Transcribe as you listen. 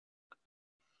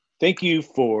Thank you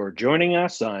for joining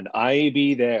us on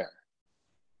IAB There.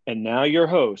 And now your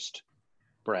host,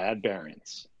 Brad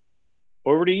Behrens.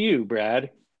 Over to you, Brad.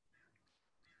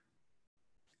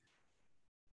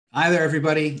 Hi there,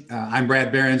 everybody. I'm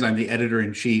Brad Behrens. I'm the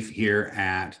editor-in-chief here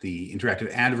at the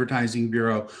Interactive Advertising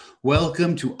Bureau.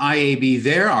 Welcome to IAB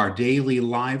There, our daily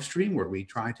live stream where we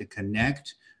try to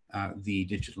connect the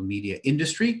digital media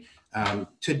industry.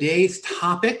 Today's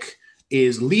topic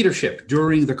is leadership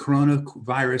during the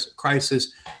coronavirus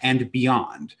crisis and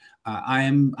beyond.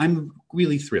 I'm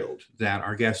really thrilled that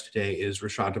our guest today is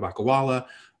Rashad Tabakawala.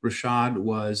 Rashad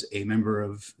was a member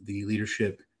of the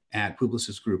leadership at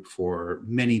Publicis Groupe for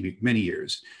many, many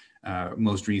years.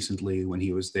 Most recently, when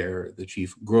he was there, the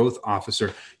chief growth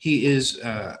officer. He is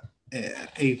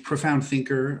a profound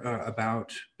thinker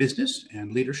about business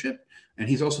and leadership. And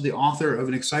he's also the author of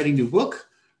an exciting new book,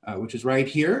 which is right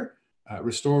here,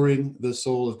 Restoring the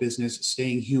Soul of Business,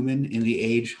 Staying Human in the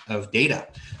Age of Data.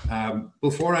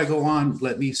 Before I go on,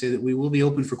 let me say that we will be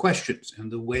open for questions. And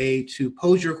the way to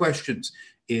pose your questions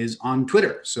is on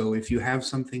Twitter. So if you have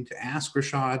something to ask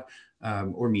Rashad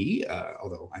or me,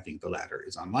 although I think the latter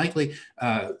is unlikely,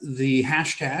 the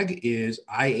hashtag is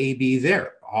IAB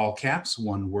There, all caps,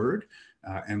 one word.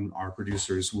 And our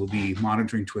producers will be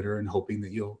monitoring Twitter and hoping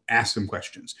that you'll ask them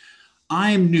questions.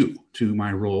 I'm new to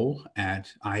my role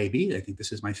at IAB. I think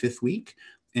this is my 5th week.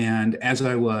 And as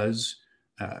I was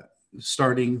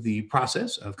starting the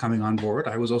process of coming on board,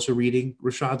 I was also reading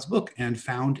Rashad's book and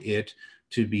found it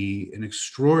to be an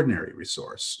extraordinary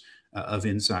resource of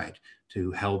insight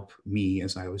to help me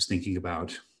as I was thinking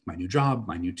about my new job,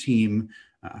 my new team,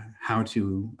 how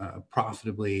to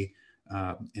profitably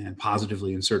and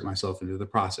positively insert myself into the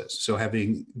process. So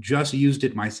having just used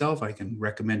it myself, I can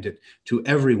recommend it to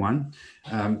everyone.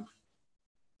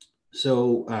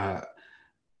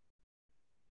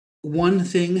 One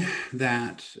thing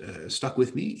that stuck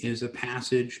with me is a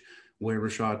passage where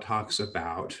Rashad talks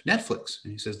about Netflix.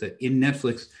 And he says that in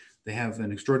Netflix, they have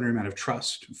an extraordinary amount of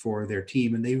trust for their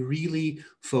team, and they really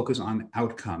focus on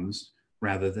outcomes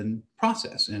rather than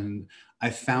process. And I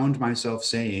found myself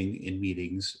saying in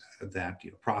meetings that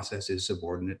process is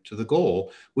subordinate to the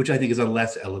goal, which I think is a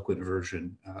less eloquent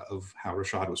version of how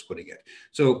Rashad was putting it.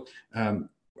 So I'm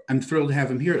thrilled to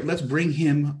have him here. Let's bring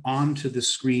him onto the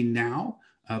screen now.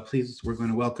 Please, we're going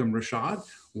to welcome Rashad.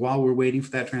 While we're waiting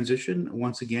for that transition,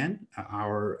 once again,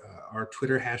 our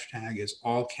Twitter hashtag is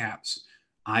all caps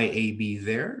IAB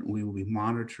There. We will be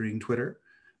monitoring Twitter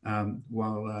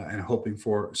and hoping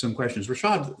for some questions.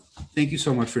 Rashad, thank you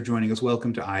so much for joining us.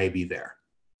 Welcome to IAB There.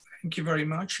 Thank you very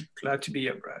much. Glad to be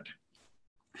here, Brad.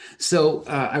 So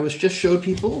I was just showed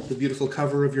people the beautiful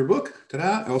cover of your book.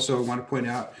 Ta-da! I also want to point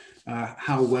out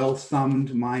how well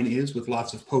thumbed mine is with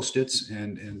lots of Post-its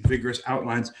and vigorous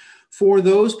outlines. For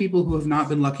those people who have not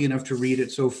been lucky enough to read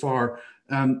it so far,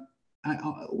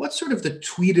 what's sort of the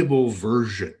tweetable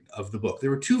version of the book? There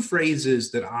were 2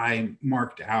 phrases that I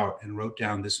marked out and wrote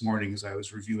down this morning as I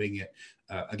was reviewing it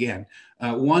again.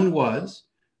 One was,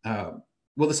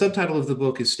 the subtitle of the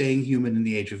book is Staying Human in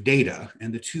the Age of Data.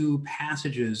 And the 2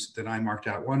 passages that I marked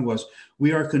out, one was,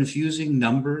 we are confusing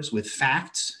numbers with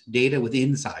facts, data with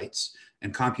insights,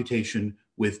 and computation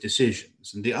with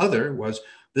decisions. And the other was,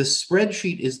 the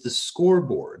spreadsheet is the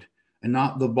scoreboard and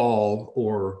not the ball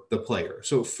or the player.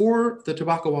 So for the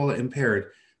Tabakawala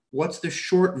Impaired, what's the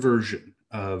short version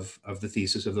of the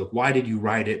thesis of the book? Why did you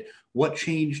write it? What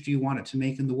change do you want it to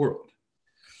make in the world?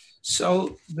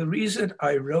 So the reason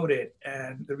I wrote it,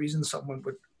 and the reason someone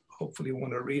would hopefully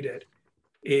want to read it,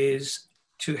 is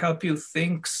to help you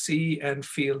think, see, and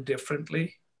feel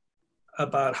differently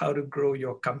about how to grow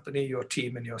your company, your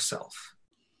team, and yourself.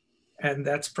 And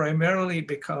that's primarily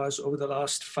because over the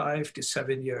last 5 to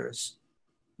 7 years,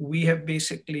 we have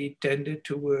basically tended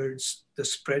towards the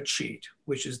spreadsheet,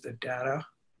 which is the data,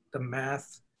 the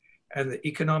math, and the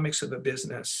economics of a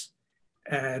business,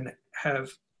 and have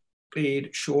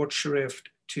played short shrift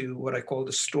to what I call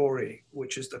the story,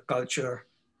 which is the culture,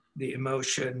 the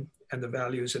emotion, and the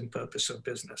values and purpose of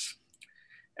business.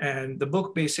 And the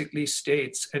book basically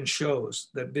states and shows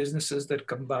that businesses that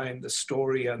combine the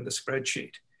story and the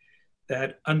spreadsheet,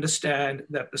 that understand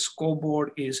that the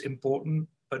scoreboard is important,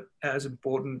 but as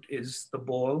important is the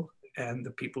ball and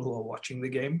the people who are watching the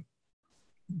game.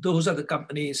 Those are the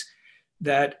companies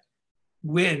that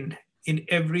win in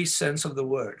every sense of the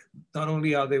word. Not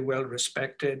only are they well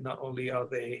respected, not only are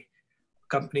they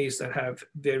companies that have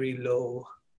very low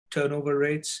turnover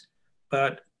rates,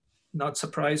 but not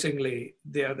surprisingly,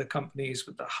 they are the companies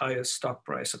with the highest stock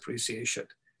price appreciation.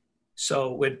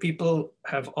 So when people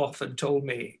have often told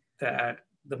me that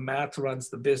the math runs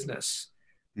the business,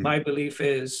 my belief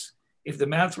is If the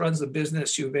math runs the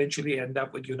business, you eventually end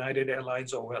up with United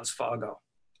Airlines or Wells Fargo.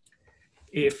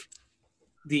 If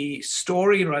the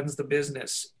story runs the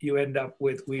business, you end up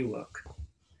with WeWork.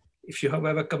 If you,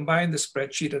 however, combine the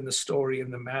spreadsheet and the story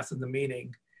and the math and the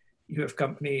meaning, you have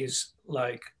companies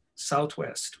like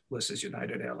Southwest versus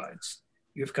United Airlines.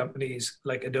 You have companies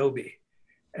like Adobe.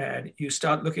 And you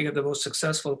start looking at the most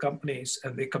successful companies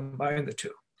and they combine the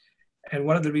two. And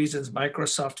one of the reasons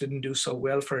Microsoft didn't do so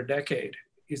well for a decade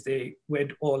is they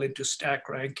went all into stack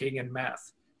ranking and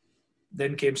math.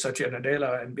 Then came Satya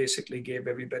Nadella and basically gave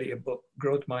everybody a book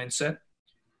growth mindset,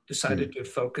 decided to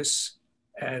focus,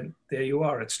 and there you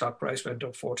are, its stock price went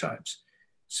up 4 times.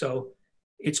 So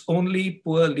it's only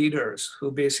poor leaders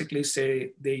who basically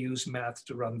say they use math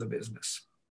to run the business.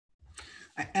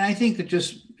 And I think that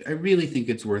I really think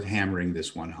it's worth hammering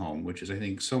this one home, which is, I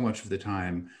think, so much of the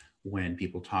time when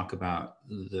people talk about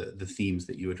the themes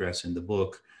that you address in the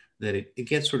book, that it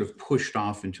gets sort of pushed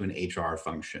off into an HR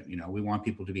function. You know, we want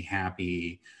people to be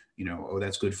happy, you know, oh,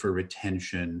 that's good for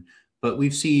retention. But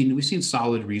we've seen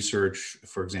solid research,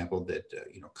 for example, that,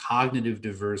 cognitive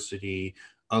diversity,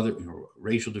 other,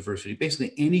 racial diversity,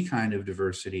 basically any kind of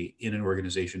diversity in an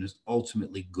organization is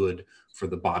ultimately good for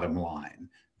the bottom line,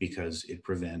 because it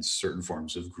prevents certain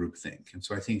forms of groupthink. And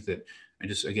so I think that I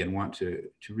just, again, want to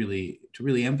really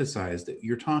emphasize that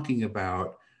you're talking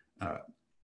about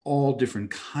all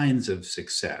different kinds of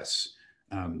success,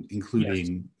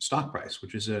 including stock price,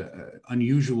 which is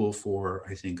unusual for,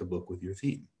 I think, a book with your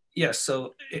theme. Yes.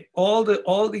 So all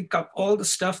the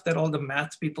stuff that all the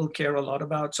math people care a lot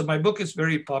about. So my book is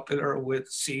very popular with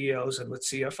CEOs and with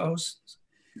CFOs.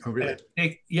 Oh, really?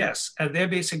 Yes. And their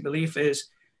basic belief is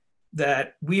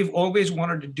that we've always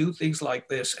wanted to do things like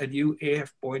this, and you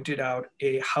have pointed out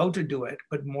how to do it,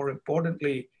 but more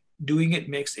importantly, doing it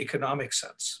makes economic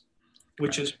sense,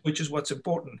 which is what's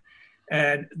important.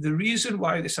 And the reason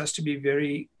why this has to be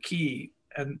very key,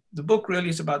 and the book really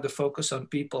is about the focus on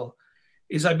people,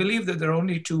 is I believe that there are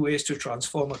only 2 ways to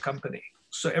transform a company.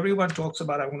 So everyone talks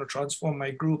about, I want to transform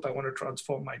my group, I want to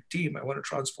transform my team, I want to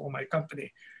transform my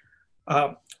company.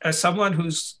 As someone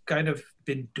who's kind of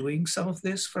been doing some of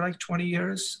this for like 20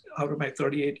 years out of my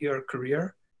 38-year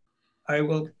career, I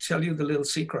will tell you the little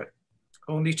secret.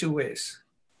 Only 2 ways.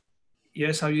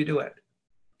 Here's how you do it.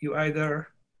 You either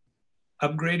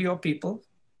upgrade your people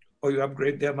or you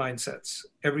upgrade their mindsets.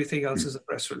 Everything else is a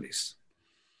press release.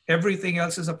 Everything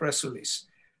else is a press release,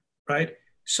 right?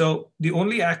 So the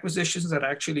only acquisitions that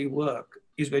actually work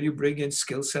is when you bring in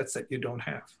skill sets that you don't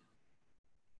have.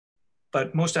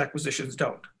 But most acquisitions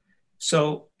don't.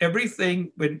 So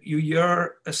everything, when you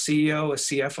hear a CEO, a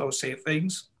CFO say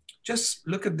things, just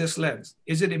look at this lens.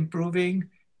 Is it improving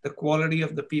the quality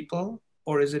of the people,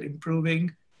 or is it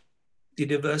improving the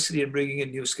diversity and bringing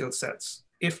in new skill sets?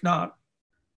 If not,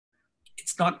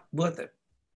 it's not worth it.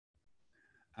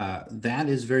 That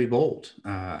is very bold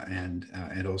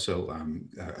and also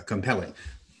compelling.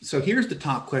 So here's the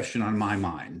top question on my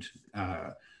mind,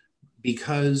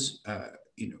 because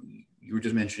you were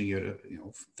just mentioning you had a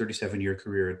 37-year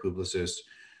career at Publicis.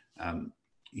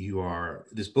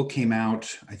 This book came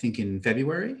out, I think, in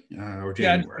February or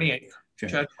January.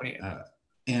 January 28th.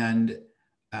 And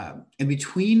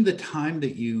between the time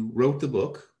that you wrote the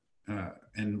book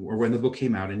or when the book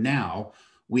came out and now,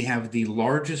 we have the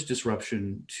largest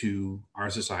disruption to our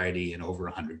society in over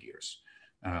 100 years.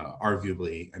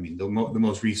 Arguably, I mean, the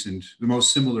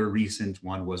most similar recent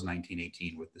one was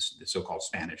 1918 with the so-called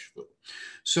Spanish flu.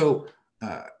 So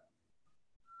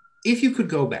if you could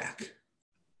go back,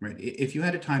 right, if you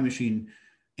had a time machine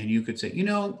and you could say,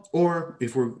 or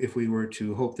if we were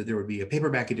to hope that there would be a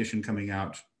paperback edition coming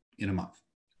out in a month,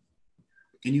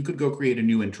 and you could go create a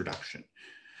new introduction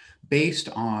based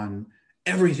on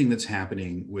everything that's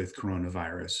happening with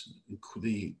coronavirus,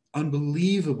 the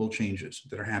unbelievable changes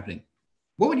that are happening,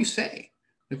 what would you say?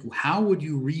 Like, how would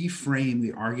you reframe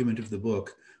the argument of the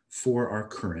book for our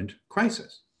current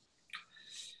crisis?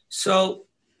 So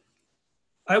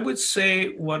I would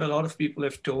say what a lot of people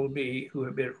have told me who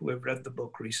have read the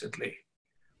book recently,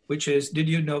 which is, did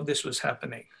you know this was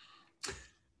happening?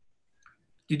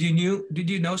 Did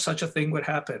you know such a thing would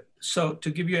happen? So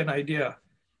to give you an idea,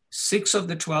 6 of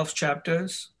the 12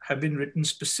 chapters have been written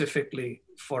specifically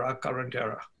for our current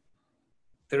era.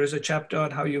 There is a chapter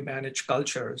on how you manage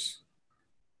cultures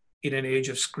in an age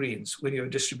of screens when you have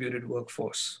a distributed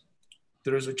workforce.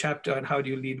 There is a chapter on how do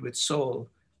you lead with soul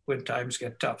when times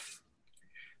get tough.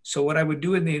 So what I would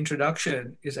do in the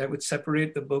introduction is I would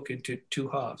separate the book into 2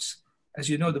 halves. As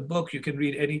you know, the book, you can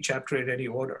read any chapter in any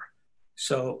order.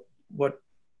 So what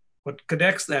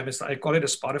connects them is, I call it a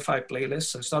Spotify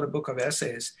playlist. So it's not a book of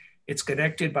essays. It's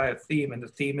connected by a theme, and the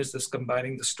theme is this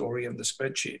combining the story and the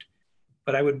spreadsheet.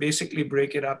 But I would basically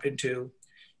break it up into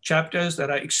chapters that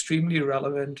are extremely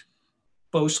relevant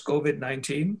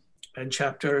post-COVID-19 and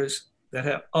chapters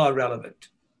that are relevant.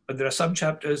 But there are some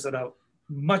chapters that are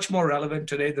much more relevant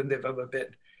today than they've ever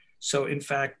been. So in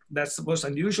fact, that's the most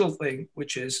unusual thing,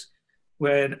 which is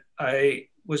when I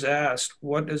was asked,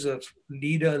 what does a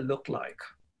leader look like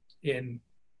in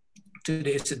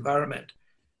today's environment?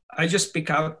 I just pick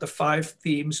out the 5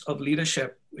 themes of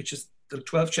leadership, which is the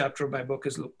 12th chapter of my book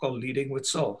is called Leading with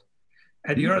Soul.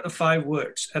 And here are the 5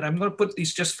 words. And I'm going to put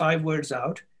these just 5 words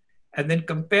out and then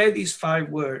compare these 5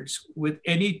 words with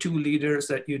any 2 leaders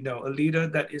that you know, a leader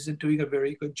that isn't doing a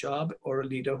very good job or a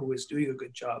leader who is doing a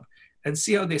good job, and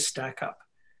see how they stack up.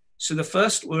 So the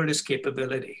first word is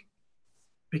capability,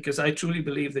 because I truly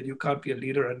believe that you can't be a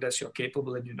leader unless you're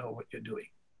capable and you know what you're doing,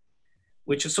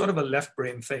 which is sort of a left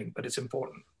brain thing, but it's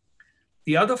important.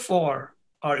 The other 4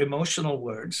 are emotional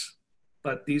words,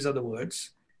 but these are the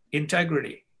words.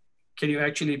 Integrity. Can you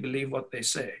actually believe what they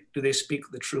say? Do they speak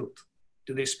the truth?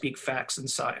 Do they speak facts and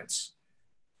science?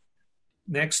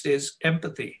 Next is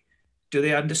empathy. Do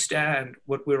they understand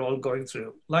what we're all going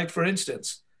through? Like, for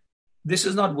instance, this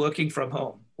is not working from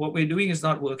home. What we're doing is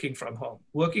not working from home.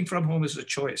 Working from home is a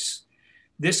choice.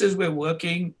 This is where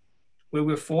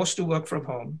we're forced to work from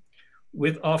home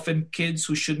with often kids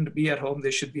who shouldn't be at home, they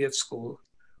should be at school,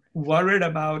 worried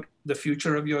about the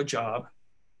future of your job,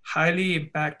 highly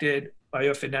impacted by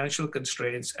your financial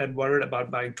constraints, and worried about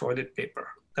buying toilet paper.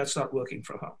 That's not working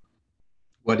from home.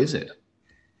 What is it?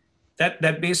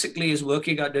 That basically is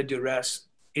working under duress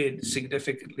in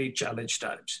significantly challenged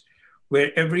times,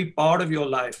 where every part of your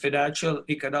life, financial,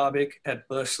 economic, and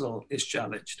personal, is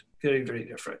challenged. Very, very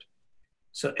different.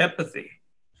 So empathy,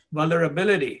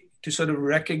 vulnerability, to sort of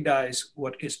recognize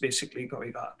what is basically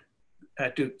going on,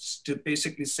 to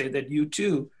basically say that you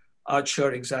too aren't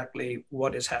sure exactly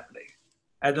what is happening.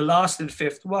 And the last and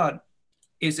 5th one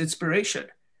is inspiration,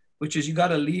 which is you got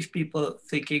to leave people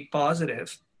thinking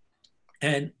positive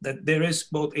and that there is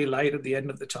both a light at the end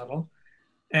of the tunnel.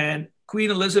 And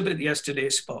Queen Elizabeth yesterday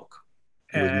spoke.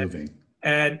 And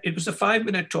it was a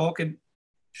 5-minute talk, and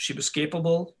she was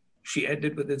capable. She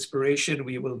ended with inspiration.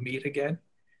 We will meet again.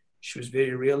 She was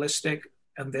very realistic,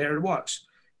 and there it was.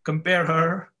 Compare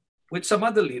her with some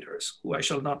other leaders who I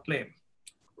shall not name,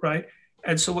 right?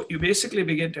 And so what you basically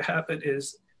begin to happen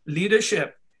is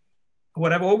leadership.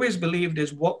 What I've always believed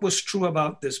is what was true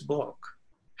about this book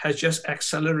has just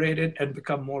accelerated and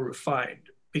become more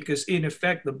refined, because in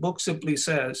effect, the book simply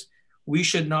says, we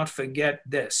should not forget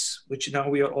this, which now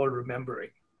we are all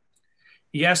remembering.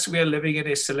 Yes, we are living in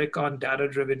a silicon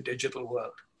data-driven digital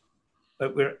world,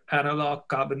 but we're analog,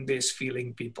 carbon-based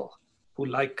feeling people who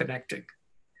like connecting.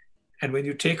 And when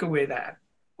you take away that,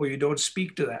 or you don't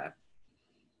speak to that,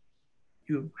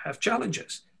 you have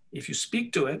challenges. If you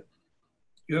speak to it,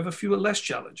 you have a few less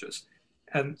challenges.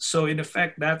 And so in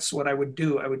effect, that's what I would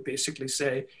do. I would basically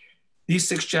say, these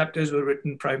 6 chapters were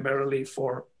written primarily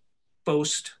for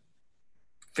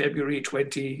post-February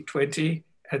 2020,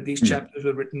 and these chapters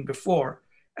were written before.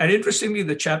 And interestingly,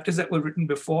 the chapters that were written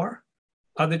before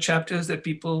are the chapters that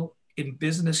people in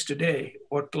business today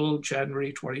or till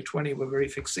January 2020 were very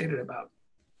fixated about.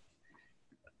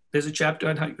 There's a chapter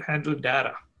on how you handle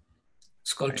data.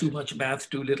 It's called Too Much Math,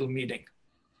 Too Little Meaning,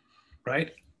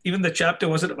 right? Even the chapter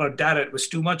wasn't about data, it was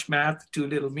too much math, too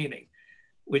little meaning,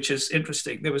 which is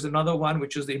interesting. There was another one,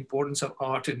 which is the importance of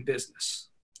art in business.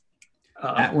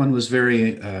 That one was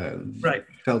very, right.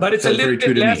 But it's a little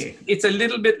bit less, it's a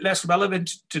little bit less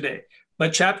relevant today.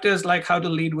 But chapters like how to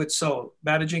lead with soul,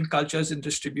 managing cultures in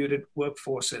distributed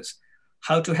workforces,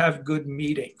 how to have good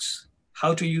meetings,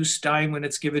 how to use time when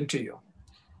it's given to you,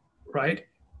 right?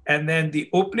 And then the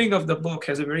opening of the book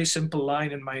has a very simple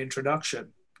line in my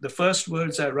introduction. The first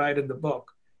words I write in the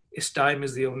book is time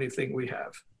is the only thing we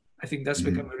have. I think that's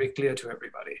become very clear to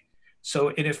everybody. So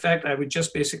in effect, I would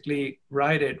just basically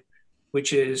write it,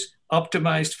 which is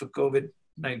optimized for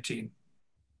COVID-19.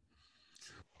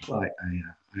 Well,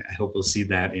 I hope we'll see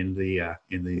that in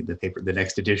the paper, the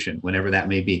next edition, whenever that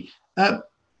may be.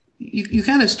 You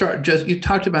kind of you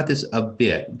talked about this a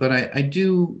bit, but I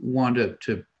do want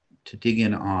to dig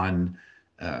in on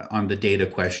the data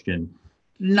question,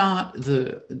 not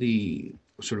the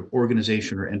sort of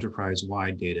organization or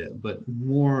enterprise-wide data, but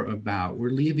more about we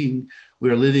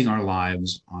are living our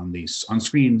lives on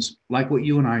screens like what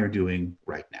you and I are doing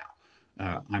right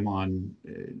now. I'm on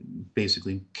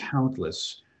basically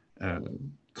countless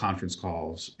conference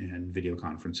calls and video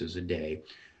conferences a day.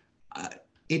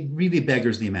 It really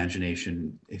beggars the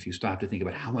imagination if you stop to think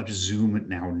about how much Zoom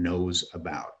now knows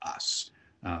about us.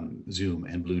 Zoom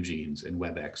and BlueJeans and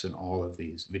WebEx and all of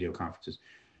these video conferences.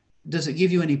 Does it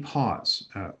give you any pause,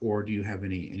 or do you have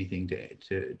anything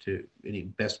to any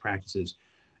best practices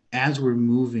as we're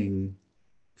moving?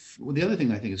 Well, the other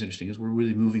thing I think is interesting is we're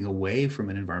really moving away from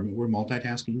an environment where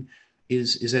multitasking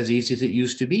is as easy as it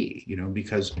used to be,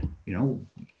 because,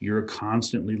 you're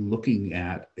constantly looking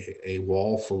at a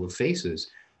wall full of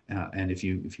faces. And if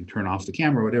you turn off the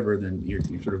camera or whatever, then you're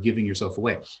sort of giving yourself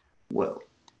away. Well,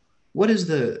 what's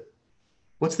the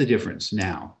difference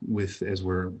now as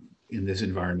we're in this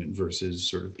environment versus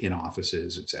sort of in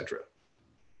offices, et cetera?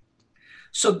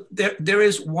 So there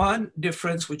is one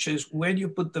difference, which is when you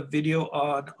put the video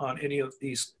on any of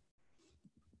these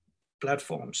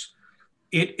platforms,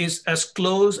 it is as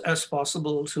close as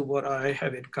possible to what I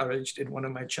have encouraged in one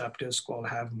of my chapters called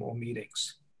Have More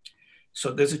Meetings.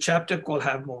 So there's a chapter called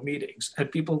Have More Meetings, and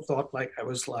people thought I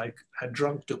had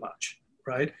drunk too much,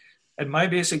 right? And my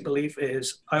basic belief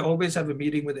is I always have a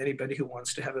meeting with anybody who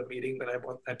wants to have a meeting, but I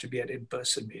want that to be an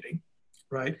in-person meeting,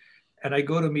 right? And I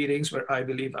go to meetings where I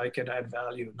believe I can add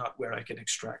value, not where I can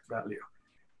extract value.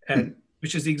 And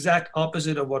which is the exact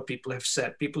opposite of what people have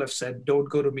said. People have said, don't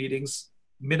go to meetings,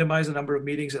 minimize the number of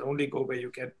meetings and only go where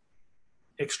you can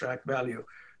extract value.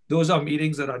 Those are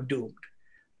meetings that are doomed.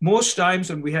 Most times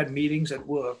when we had meetings at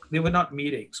work, they were not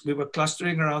meetings. We were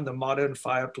clustering around the modern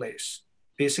fireplace,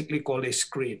 basically called a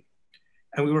screen.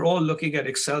 And we were all looking at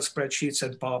Excel spreadsheets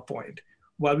and PowerPoint.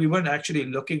 While we weren't actually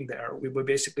looking there, we were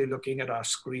basically looking at our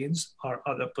screens, our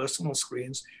other personal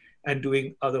screens, and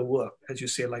doing other work, as you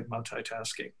say, like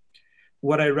multitasking.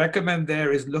 What I recommend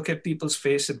there is look at people's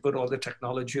face and put all the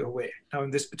technology away. Now, in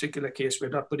this particular case, we're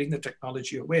not putting the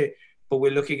technology away, but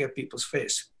we're looking at people's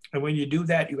face. And when you do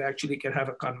that, you actually can have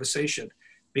a conversation,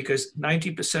 because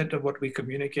 90% of what we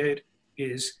communicate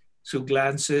is through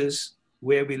glances,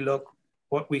 where we look,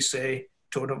 what we say,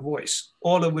 tone of voice,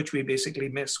 all of which we basically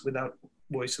miss without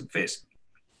voice and face.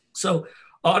 So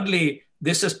oddly,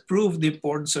 this has proved the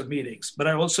importance of meetings, but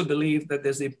I also believe that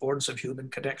there's the importance of human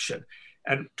connection.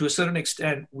 And to a certain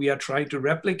extent, we are trying to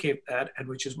replicate that, and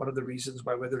which is one of the reasons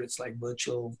why, whether it's like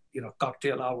virtual,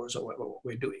 cocktail hours or whatever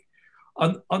we're doing.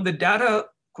 On the data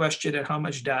question and how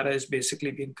much data is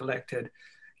basically being collected,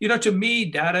 to me,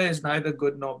 data is neither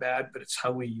good nor bad, but it's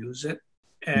how we use it.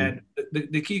 And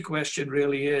the key question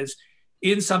really is,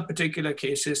 in some particular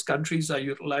cases, countries are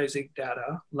utilizing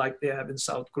data like they have in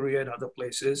South Korea and other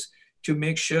places to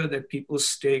make sure that people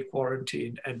stay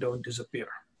quarantined and don't disappear,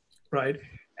 right?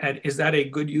 And is that a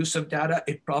good use of data?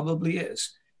 It probably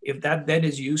is. If that then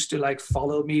is used to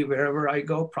follow me wherever I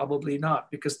go, probably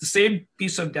not. Because the same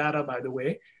piece of data, by the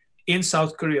way, in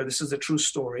South Korea, this is a true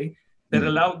story, that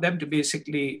allowed them to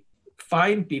basically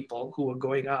find people who are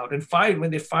going out and when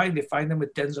they find them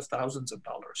with tens of thousands of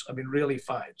dollars. I mean, really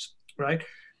fines, right?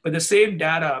 But the same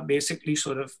data basically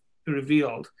sort of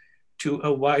revealed to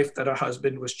a wife that her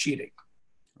husband was cheating.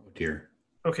 Oh dear.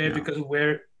 Okay, yeah. Because of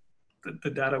where the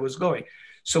data was going.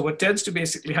 So what tends to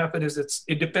basically happen is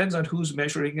it depends on who's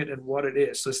measuring it and what it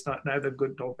is. So it's not neither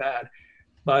good nor bad.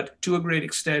 But to a great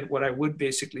extent, what I would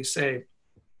basically say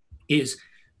is,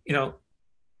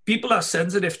 people are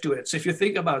sensitive to it. So if you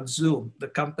think about Zoom, the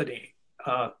company,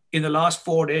 in the last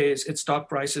 4 days, its stock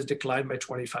price has declined by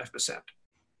 25%.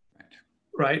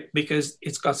 Right? Because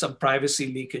it's got some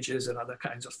privacy leakages and other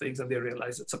kinds of things, and they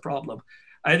realize it's a problem.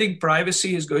 I think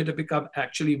privacy is going to become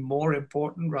actually more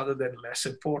important rather than less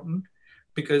important,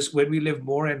 because when we live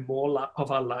more and more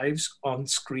of our lives on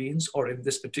screens or in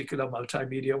this particular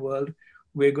multimedia world,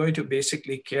 we're going to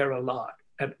basically care a lot.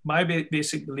 And my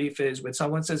basic belief is when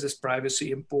someone says, is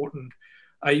privacy important?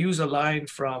 I use a line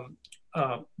from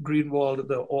Greenwald,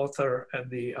 the author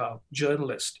and the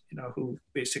journalist, who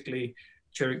basically,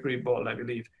 Jerry Greenwald, I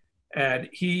believe. And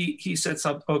he said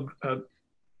something,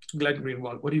 Glenn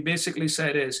Greenwald, what he basically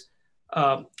said is,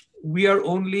 we are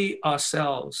only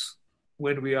ourselves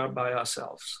when we are by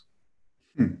ourselves.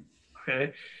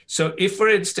 Okay. So if, for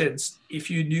instance,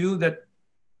 if you knew that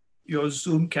your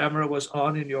Zoom camera was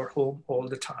on in your home all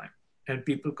the time and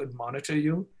people could monitor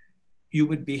you, you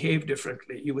would behave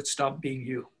differently. You would stop being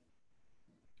you.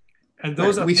 And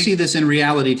those we see this in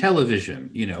reality television,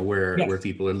 where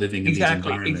people are living in these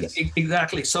environments.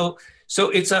 Exactly. So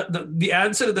it's the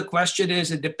answer to the question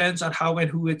is it depends on how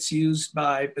and who it's used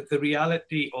by, but the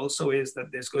reality also is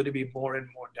that there's going to be more and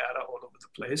more data all over the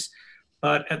place.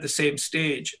 But at the same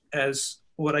stage, as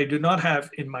what I do not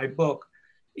have in my book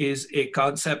is a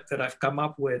concept that I've come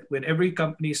up with. When every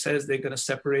company says they're going to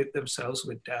separate themselves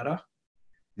with data,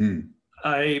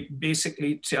 I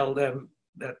basically tell them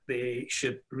that they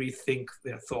should rethink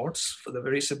their thoughts for the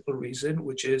very simple reason,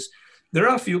 which is There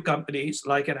are a few companies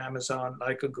like an Amazon,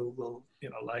 like a Google,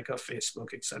 like a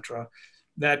Facebook, etc.,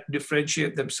 that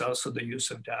differentiate themselves for the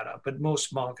use of data, but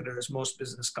most marketers, most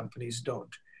business companies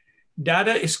don't.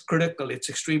 Data is critical. It's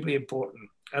extremely important.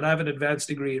 And I have an advanced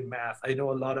degree in math. I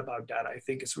know a lot about data. I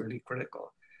think it's really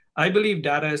critical. I believe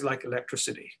data is like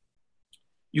electricity.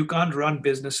 You can't run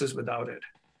businesses without it.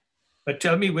 But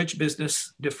tell me which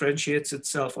business differentiates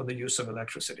itself on the use of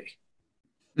electricity.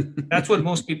 That's what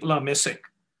most people are missing,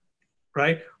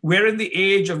 right? We're in the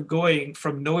age of going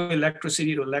from no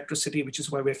electricity to electricity, which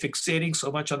is why we're fixating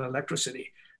so much on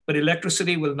electricity. But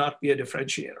electricity will not be a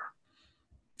differentiator.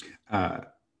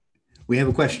 We have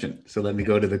a question, so let me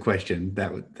go to the question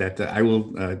that I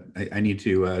will. I need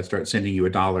to start sending you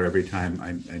 $1 every time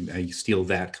I steal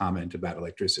that comment about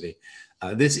electricity.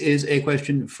 This is a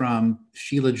question from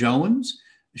Sheila Jones.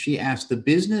 She asked, the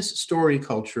business story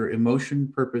culture,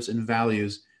 emotion, purpose, and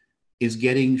values is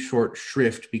getting short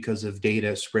shrift because of data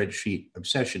spreadsheet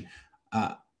obsession.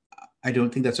 I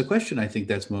don't think that's a question. I think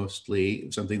that's mostly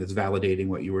something that's validating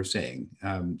what you were saying.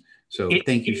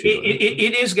 Thank you, Sheila.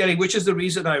 It is getting, which is the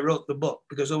reason I wrote the book,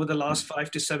 because over the last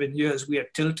 5 to 7 years, we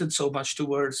have tilted so much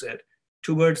towards it,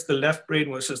 towards the left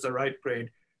brain versus the right brain.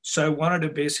 So I wanted to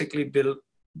basically bring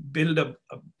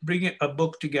a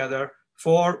book together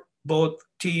for both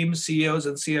teams, CEOs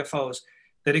and CFOs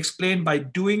that explain by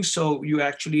doing so, you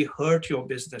actually hurt your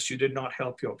business. You did not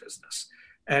help your business.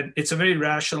 And it's a very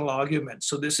rational argument.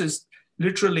 So this is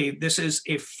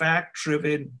a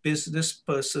fact-driven business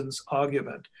person's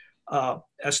argument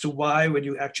as to why when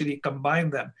you actually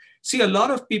combine them. See, a lot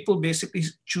of people basically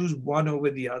choose one over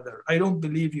the other. I don't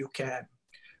believe you can.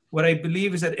 What I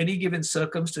believe is that any given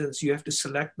circumstance, you have to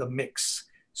select the mix.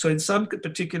 So in some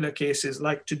particular cases,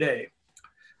 like today,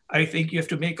 I think you have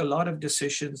to make a lot of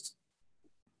decisions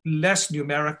less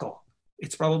numerical.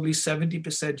 It's probably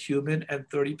 70% human and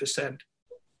 30%,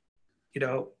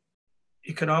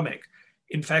 economic.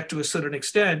 In fact, to a certain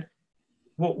extent,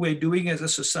 what we're doing as a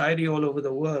society all over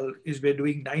the world is we're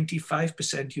doing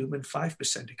 95% human,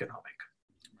 5% economic.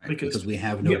 Right, because we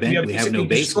have no baseline.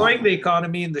 Destroying the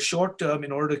economy in the short term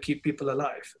in order to keep people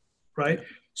alive, right? Yeah.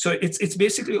 So it's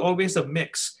basically always a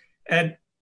mix. And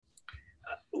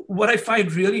what I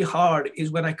find really hard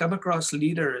is when I come across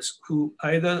leaders who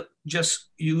either just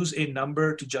use a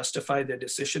number to justify their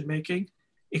decision making,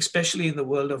 especially in the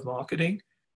world of marketing,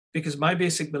 because my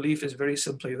basic belief is very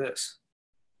simply this.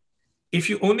 If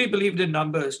you only believed in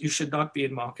numbers, you should not be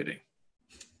in marketing.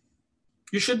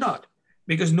 You should not,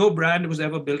 because no brand was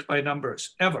ever built by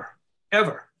numbers, ever,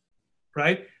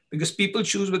 right? Because people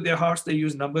choose with their hearts, they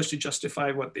use numbers to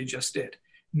justify what they just did.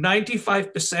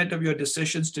 95% of your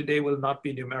decisions today will not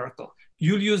be numerical.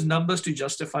 You'll use numbers to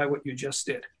justify what you just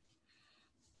did.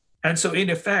 And so in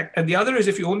effect, and the other is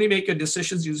if you only make your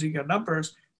decisions using your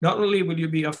numbers, not only will you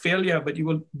be a failure, but you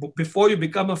will, before you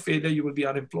become a failure, you will be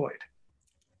unemployed,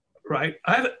 right?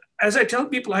 As I tell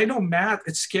people, I know math.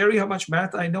 It's scary how much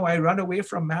math I know. I run away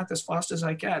from math as fast as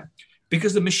I can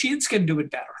because the machines can do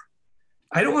it better.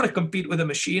 I don't want to compete with a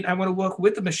machine. I want to work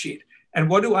with the machine. And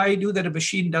what do I do that a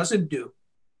machine doesn't do?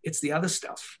 It's the other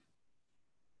stuff.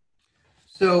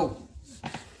 So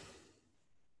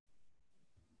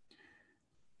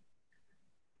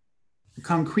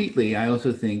concretely, I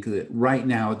also think that right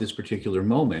now at this particular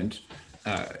moment,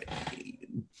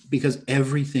 because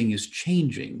everything is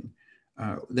changing,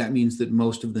 that means that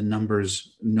most of the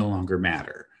numbers no longer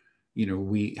matter.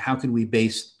 How can we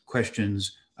base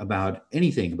questions about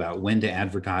anything, about when to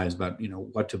advertise, about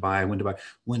what to buy, when to buy,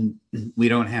 when we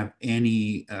don't have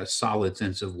any solid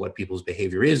sense of what people's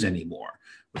behavior is anymore,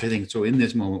 which I think, so in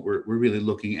this moment, we're really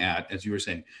looking at, as you were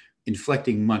saying,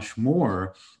 inflecting much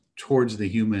more towards the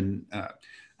human.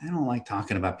 I don't like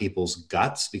talking about people's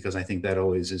guts because I think that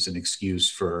always is an excuse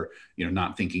for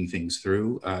not thinking things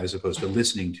through, as opposed to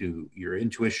listening to your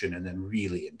intuition and then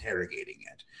really interrogating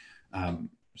it.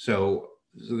 So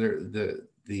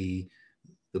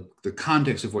the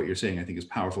context of what you're saying, I think, is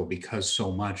powerful because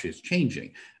so much is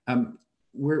changing. Of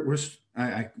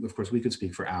course, we could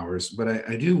speak for hours, but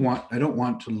I don't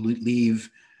want to leave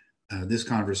this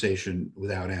conversation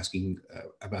without asking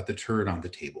about the turd on the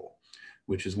table,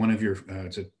 which is one of your,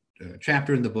 it's a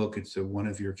chapter in the book. It's one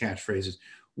of your catchphrases.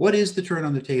 What is the turd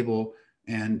on the table?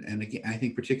 And again, I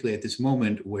think particularly at this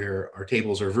moment where our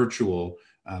tables are virtual,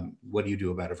 what do you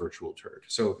do about a virtual turd?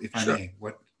 So if I may,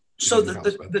 what? So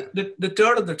the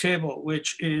turd on the table,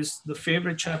 which is the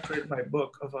favorite chapter in my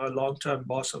book of a long-term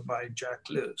boss of mine, Jack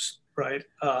Lewis, right?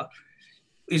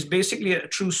 Is basically a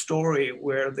true story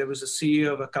where there was a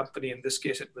CEO of a company, in this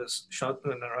case, it was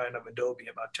Shantanu Narayan of Adobe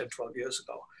about 10, 12 years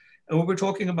ago. And we were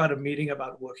talking about a meeting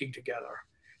about working together.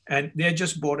 And they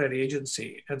just bought an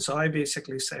agency. And so I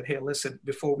basically said, hey, listen,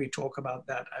 before we talk about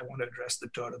that, I want to address the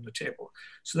turd on the table.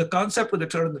 So the concept with the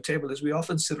turd on the table is we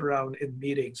often sit around in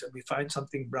meetings and we find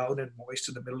something brown and moist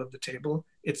in the middle of the table.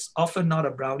 It's often not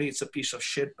a brownie, it's a piece of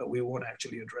shit, but we won't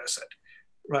actually address it,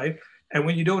 right? And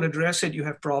when you don't address it, you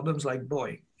have problems like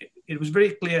Boeing. It was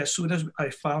very clear as soon as I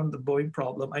found the Boeing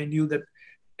problem, I knew that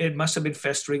it must have been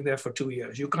festering there for 2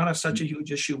 years. You can't have such a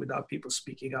huge issue without people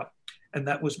speaking up. And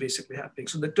that was basically happening.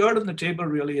 So the turd on the table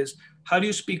really is, how do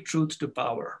you speak truth to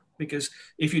power? Because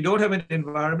if you don't have an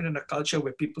environment and a culture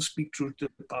where people speak truth to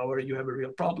power, you have a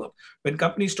real problem. When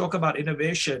companies talk about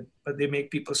innovation, but they make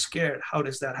people scared, how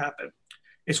does that happen?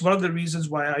 It's one of the reasons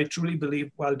why I truly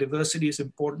believe while diversity is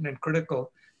important and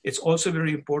critical, it's also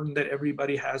very important that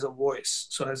everybody has a voice.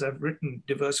 So as I've written,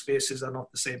 diverse faces are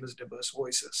not the same as diverse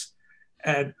voices.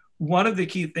 And one of the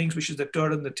key things, which is the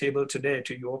turd on the table today,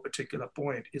 to your particular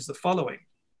point, is the following,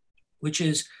 which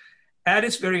is at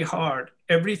its very heart,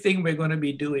 everything we're going to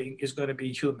be doing is going to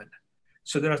be human.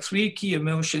 So there are three key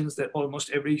emotions that almost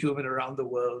every human around the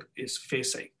world is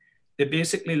facing. They're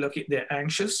basically they're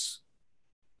anxious,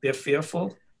 they're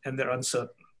fearful, and they're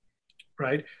uncertain,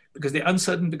 right? Because they're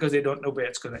uncertain because they don't know where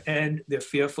it's going to end. They're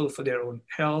fearful for their own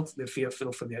health. They're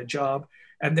fearful for their job.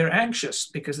 And they're anxious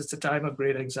because it's a time of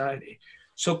great anxiety.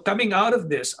 So coming out of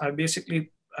this, I'm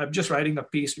just writing a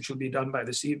piece which will be done by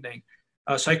this evening.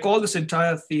 So I call this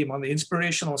entire theme on the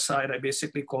inspirational side, I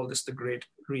basically call this the Great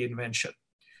Reinvention.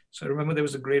 So remember there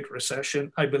was a Great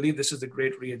Recession. I believe this is the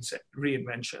Great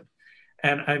Reinvention.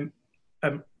 And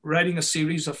I'm writing a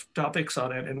series of topics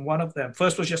on it. And one of them,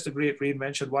 first was just the Great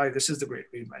Reinvention, why this is the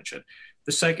Great Reinvention.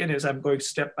 The second is I'm going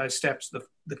step by steps.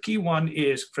 The key one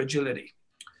is fragility.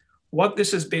 What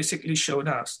this has basically shown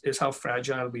us is how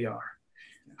fragile we are.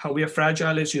 How we are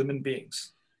fragile as human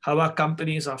beings, how our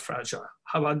companies are fragile,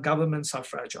 how our governments are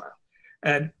fragile.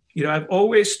 And, I've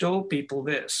always told people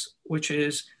this, which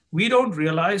is we don't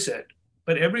realize it,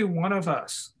 but every one of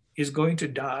us is going to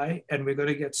die and we're going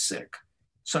to get sick.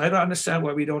 So I don't understand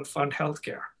why we don't fund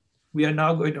healthcare. We are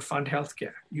now going to fund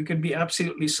healthcare. You can be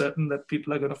absolutely certain that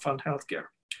people are going to fund healthcare.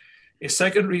 A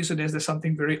second reason is there's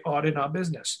something very odd in our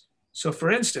business. So for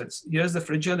instance, here's the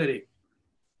fragility.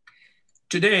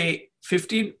 Today,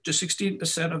 15 to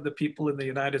 16% of the people in the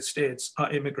United States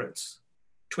are immigrants.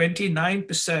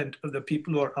 29% of the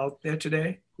people who are out there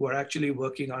today who are actually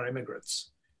working are immigrants.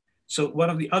 So one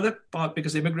of the other part,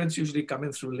 because immigrants usually come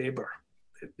in through labor.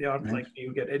 They aren't right. Like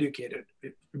you get educated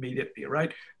immediately,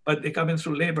 right? But they come in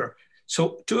through labor.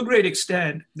 So to a great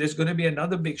extent, there's going to be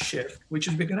another big shift, which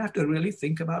is we're going to have to really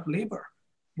think about labor.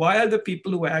 Why are the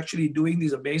people who are actually doing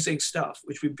these amazing stuff,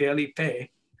 which we barely pay,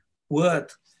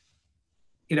 worth,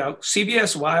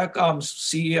 CBS Viacom's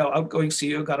CEO, outgoing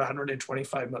CEO, got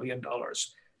 $125 million.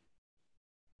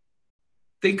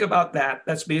 Think about that.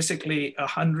 That's basically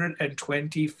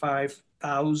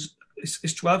 125,000,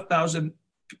 it's 12,000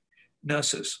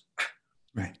 nurses.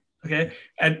 Right. Okay.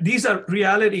 And these are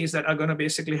realities that are going to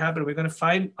basically happen. We're going to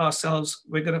find ourselves,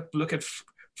 we're going to look at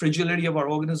fragility of our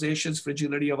organizations,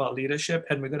 fragility of our leadership,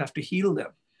 and we're going to have to heal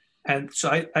them. And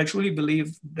so I truly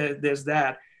believe that there's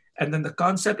that. And then the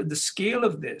concept and the scale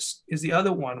of this is the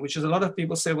other one, which is a lot of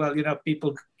people say, well,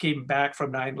 people came back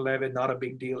from 9/11, not a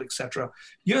big deal, etc.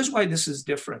 Here's why this is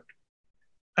different.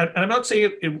 And I'm not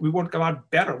saying we won't come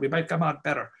out better. We might come out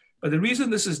better. But the reason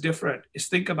this is different is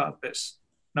think about this.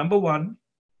 Number one,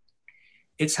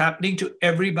 it's happening to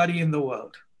everybody in the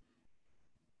world.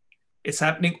 It's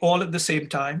happening all at the same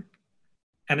time.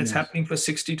 And it's happening for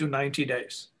 60 to 90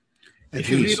 days. If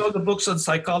you read all the books on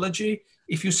psychology,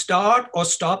 if you start or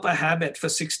stop a habit for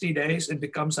 60 days, it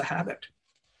becomes a habit,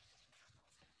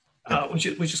 which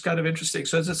is kind of interesting.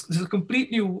 So this is a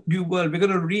complete new world. We're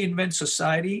going to reinvent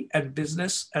society and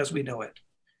business as we know it.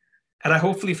 And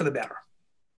hopefully for the better.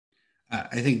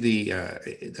 I think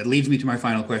that leads me to my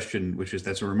final question, which is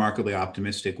that's a remarkably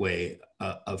optimistic way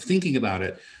of thinking about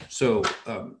it. So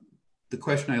the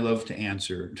question I love to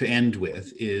end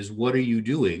with is, what are you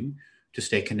doing to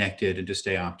stay connected and to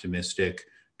stay optimistic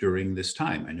during this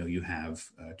time? I know you have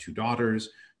 2 daughters.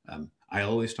 I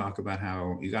always talk about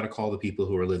how you got to call the people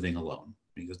who are living alone,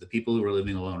 because the people who are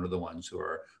living alone are the ones who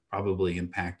are probably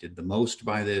impacted the most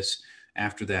by this.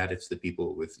 After that, it's the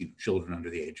people with children under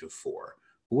the age of 4.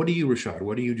 What are you, Rashad?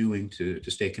 What are you doing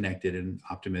to stay connected and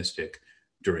optimistic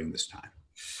during this time?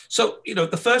 So,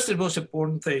 the first and most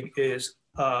important thing is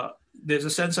there's a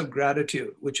sense of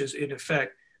gratitude, which is in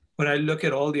effect, when I look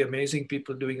at all the amazing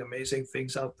people doing amazing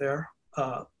things out there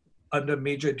under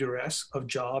major duress of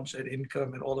jobs and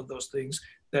income and all of those things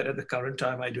that at the current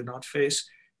time I do not face,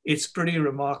 it's pretty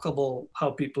remarkable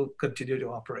how people continue to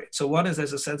operate. So one is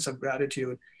there's a sense of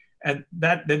gratitude, and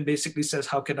that then basically says,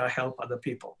 how can I help other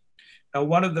people? Now,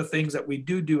 one of the things that we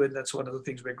do, and that's one of the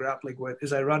things we're grappling with,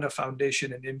 is I run a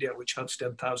foundation in India which helps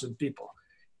 10,000 people.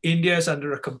 India is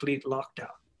under a complete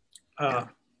lockdown.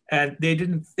 And they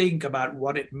didn't think about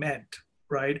what it meant,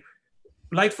 right?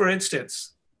 Like, for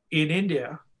instance, in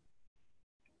India,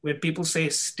 when people say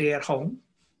stay at home,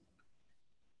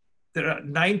 there are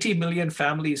 90 million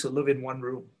families who live in one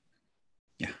room.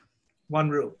 Yeah. One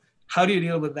room. How do you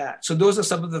deal with that? So those are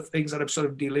some of the things that I'm sort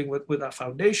of dealing with our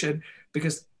foundation,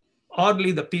 because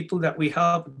oddly, the people that we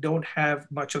help don't have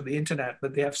much of the internet,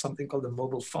 but they have something called the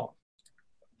mobile phone.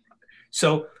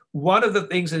 So one of the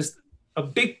things is, a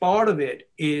big part of it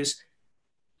is,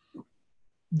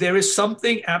 there is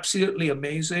something absolutely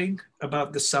amazing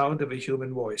about the sound of a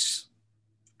human voice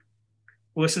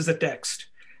versus a text.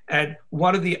 And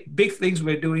one of the big things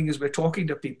we're doing is we're talking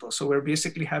to people. So we're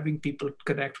basically having people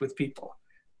connect with people,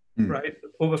 right,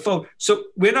 over phone. So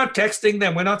we're not texting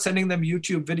them. We're not sending them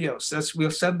YouTube videos.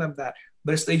 We'll send them that.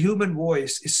 But it's the human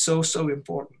voice is so, so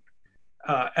important.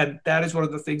 And that is one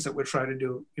of the things that we're trying to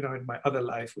do, in my other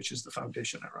life, which is the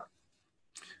foundation I run.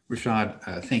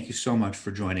 Rashad, thank you so much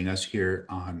for joining us here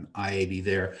on IAB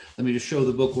There. Let me just show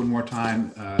the book one more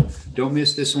time. Don't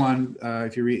miss this one.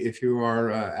 If you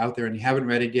are out there and you haven't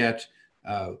read it yet,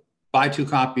 buy 2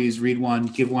 copies, read one,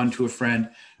 give one to a friend.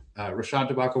 Rashad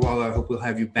Tabakawala, I hope we'll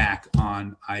have you back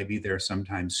on IAB There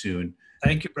sometime soon.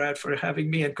 Thank you, Brad, for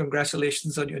having me, and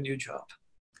congratulations on your new job.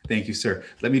 Thank you, sir.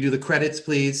 Let me do the credits,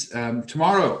 please. On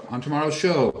tomorrow's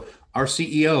show, our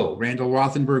CEO, Randall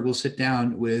Rothenberg, will sit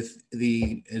down with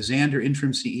the Xandr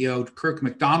interim CEO, Kirk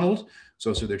McDonald, who's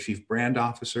also their chief brand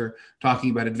officer,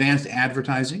 talking about advanced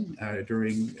advertising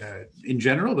in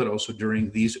general, but also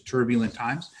during these turbulent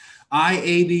times.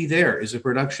 IAB There is a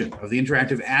production of the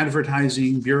Interactive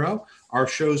Advertising Bureau. Our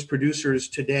show's producers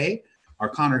today are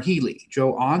Connor Healy,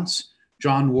 Joe Ontz,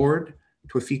 John Ward,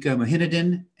 Twafika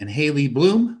Mahinadin, and Haley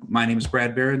Bloom. My name is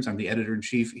Brad Behrens. I'm the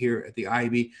editor-in-chief here at the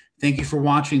IAB. Thank you for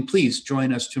watching. Please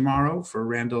join us tomorrow for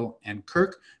Randall and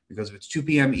Kirk, because if it's 2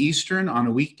 p.m. Eastern on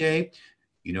a weekday,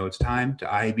 it's time to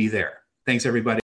IAB There. Thanks, everybody.